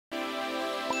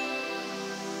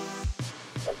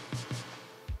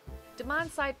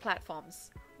Demand-side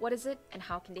platforms. What is it and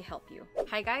how can they help you?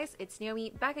 Hi guys, it's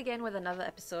Naomi back again with another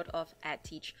episode of Ad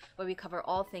Teach, where we cover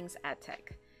all things ad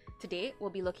tech. Today, we'll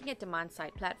be looking at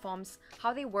demand-side platforms,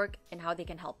 how they work, and how they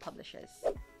can help publishers.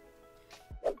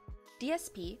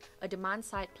 DSP, a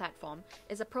demand-side platform,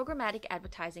 is a programmatic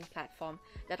advertising platform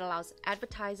that allows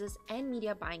advertisers and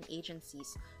media buying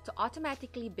agencies to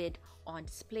automatically bid on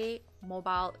display,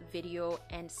 mobile, video,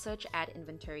 and search ad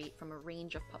inventory from a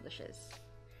range of publishers.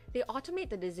 They automate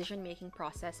the decision-making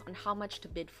process on how much to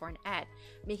bid for an ad,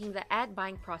 making the ad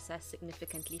buying process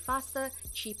significantly faster,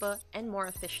 cheaper, and more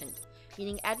efficient,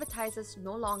 meaning advertisers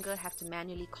no longer have to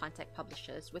manually contact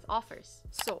publishers with offers.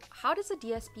 So, how does a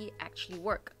DSP actually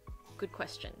work? Good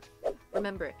question.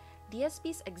 Remember,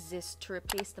 DSPs exist to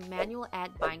replace the manual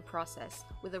ad buying process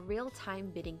with a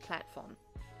real-time bidding platform,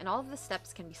 and all of the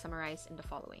steps can be summarized in the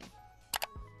following.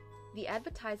 The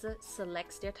advertiser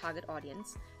selects their target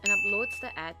audience and uploads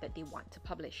the ad that they want to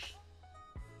publish.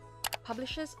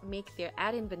 Publishers make their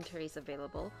ad inventories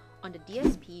available on the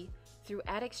DSP through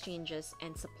ad exchanges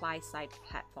and supply-side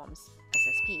platforms,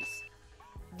 SSPs.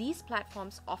 These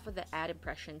platforms offer the ad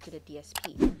impression to the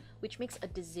DSP, which makes a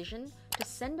decision to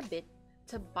send a bid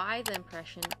to buy the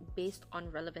impression based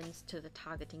on relevance to the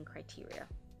targeting criteria.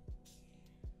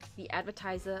 The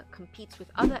advertiser competes with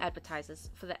other advertisers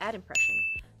for the ad impression,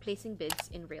 placing bids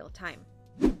in real time.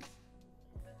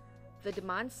 The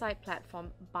demand-side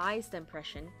platform buys the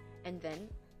impression, and then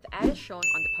the ad is shown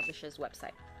on the publisher's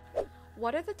website.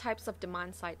 What are the types of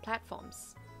demand-side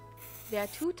platforms? There are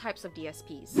two types of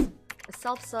DSPs, a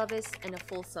self-service and a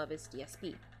full-service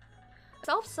DSP. A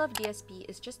self-serve DSP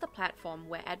is just a platform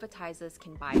where advertisers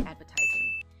can buy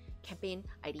advertising. Campaign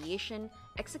ideation,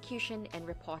 execution, and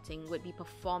reporting would be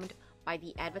performed by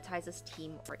the advertiser's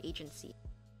team or agency.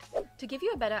 To give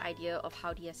you a better idea of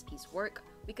how DSPs work,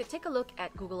 we could take a look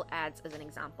at Google Ads as an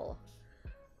example.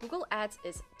 Google Ads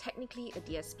is technically a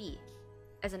DSP.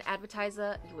 As an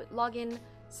advertiser, you would log in,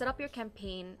 set up your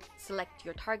campaign, select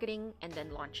your targeting, and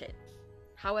then launch it.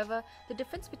 However, the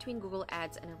difference between Google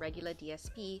Ads and a regular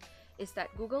DSP is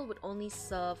that Google would only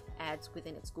serve ads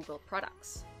within its Google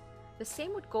products. The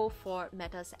same would go for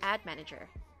Meta's Ad Manager.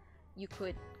 You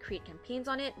could create campaigns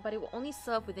on it, but it will only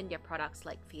serve within their products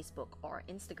like Facebook or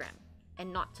Instagram,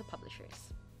 and not to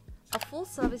publishers. A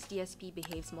full-service DSP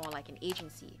behaves more like an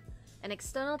agency. An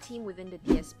external team within the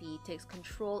DSP takes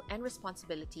control and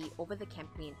responsibility over the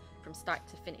campaign from start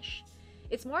to finish.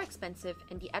 It's more expensive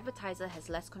and the advertiser has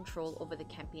less control over the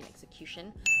campaign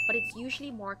execution, but it's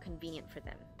usually more convenient for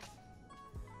them.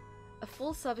 A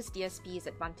full-service DSP is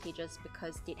advantageous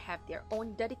because they'd have their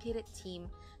own dedicated team,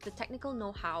 the technical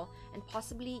know-how, and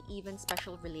possibly even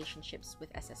special relationships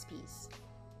with SSPs.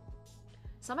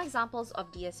 Some examples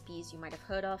of DSPs you might have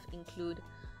heard of include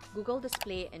Google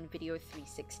Display and Video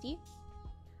 360,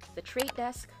 The Trade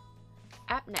Desk,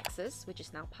 AppNexus, which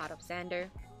is now part of Xandr,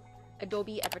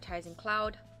 Adobe Advertising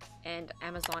Cloud, and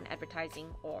Amazon Advertising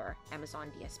or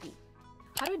Amazon DSP.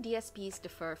 How do DSPs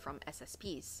differ from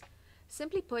SSPs?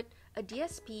 Simply put, a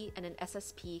DSP and an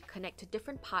SSP connect to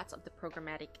different parts of the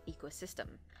programmatic ecosystem.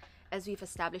 As we've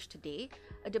established today,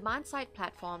 a demand-side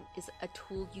platform is a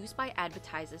tool used by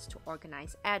advertisers to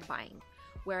organize ad buying,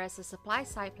 whereas a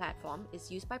supply-side platform is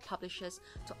used by publishers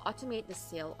to automate the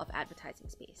sale of advertising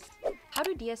space. How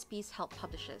do DSPs help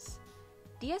publishers?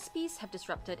 DSPs have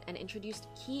disrupted and introduced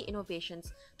key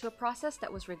innovations to a process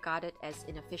that was regarded as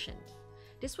inefficient.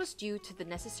 This was due to the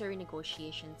necessary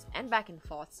negotiations and back and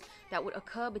forths that would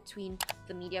occur between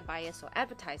the media buyers or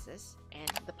advertisers and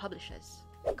the publishers.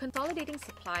 Consolidating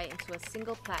supply into a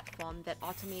single platform that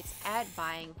automates ad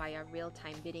buying via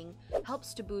real-time bidding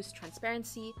helps to boost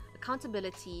transparency,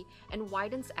 accountability, and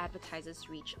widens advertisers'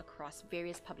 reach across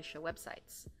various publisher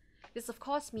websites. This of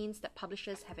course means that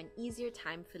publishers have an easier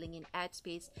time filling in ad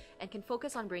space and can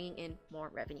focus on bringing in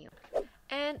more revenue.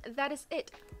 And that is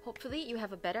it. Hopefully you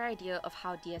have a better idea of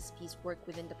how DSPs work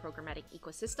within the programmatic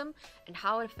ecosystem and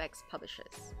how it affects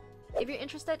publishers. If you're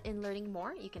interested in learning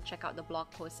more, you can check out the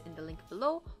blog post in the link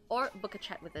below or book a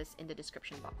chat with us in the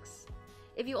description box.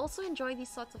 If you also enjoy these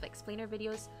sorts of explainer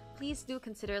videos, please do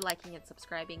consider liking and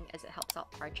subscribing as it helps out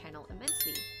our channel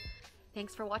immensely.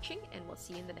 Thanks for watching and we'll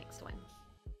see you in the next one.